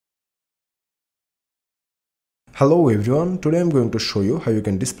Hello everyone, today I'm going to show you how you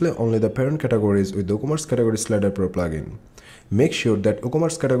can display only the parent categories with the WooCommerce Category Slider Pro plugin. Make sure that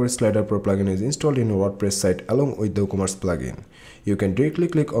WooCommerce Category Slider Pro plugin is installed in your WordPress site along with the WooCommerce plugin. You can directly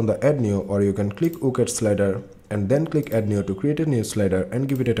click on the Add New, or you can click WooCat Slider and then click Add New to create a new slider and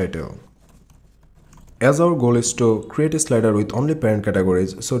give it a title. As our goal is to create a slider with only parent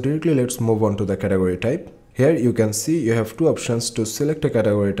categories, so directly let's move on to the category type. Here you can see you have two options to select a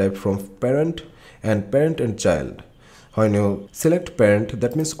category type from parent and child. When you select parent,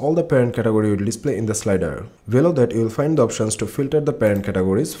 that means all the parent category will display in the slider. Below that you will find the options to filter the parent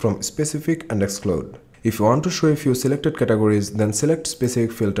categories from specific and exclude. If you want to show a few selected categories, then select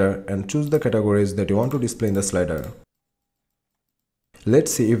specific filter and choose the categories that you want to display in the slider.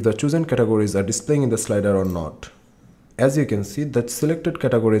 Let's see if the chosen categories are displaying in the slider or not. As you can see, the selected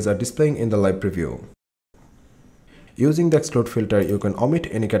categories are displaying in the live preview. Using the exclude filter, you can omit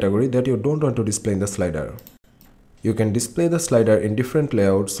any category that you don't want to display in the slider. You can display the slider in different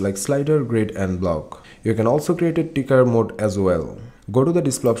layouts like slider, grid and block. You can also create a ticker mode as well. Go to the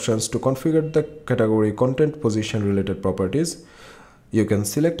display options to configure the category content position related properties. You can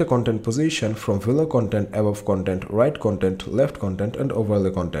select a content position from below content, above content, right content, left content and overlay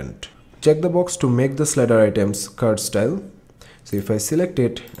content. Check the box to make the slider items card style. So if I select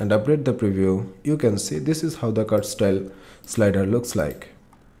it and update the preview, you can see this is how the card style slider looks like.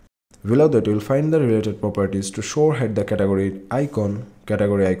 Below that you will find the related properties to show or hide the category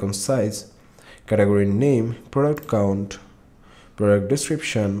icon size, category name, product count, product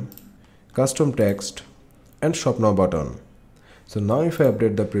description, custom text and shop now button. So now if I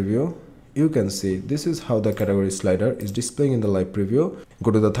update the preview, you can see this is how the category slider is displaying in the live preview.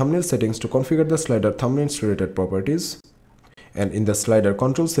 Go to the thumbnail settings to configure the slider thumbnails related properties. And in the slider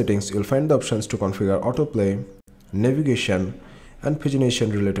control settings, you'll find the options to configure autoplay, navigation and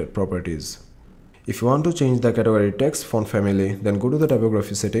pagination related properties. If you want to change the category text font family, then go to the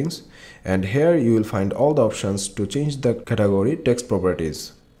typography settings, and here you will find all the options to change the category text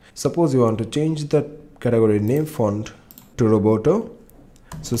properties. Suppose you want to change the category name font to Roboto,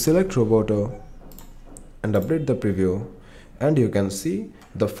 so select Roboto and update the preview, and you can see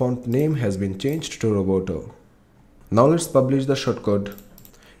the font name has been changed to Roboto. Now let's publish the shortcode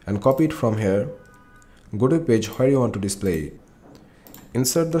and copy it from here. Go to a page where you want to display it.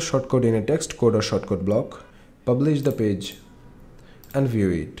 Insert the shortcode in a text code or shortcode block, publish the page and view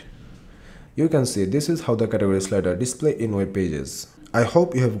it. You can see this is how the category slider display in web pages. I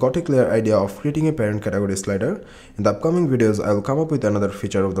hope you have got a clear idea of creating a parent category slider. In the upcoming videos, I will come up with another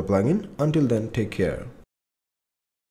feature of the plugin. Until then, take care.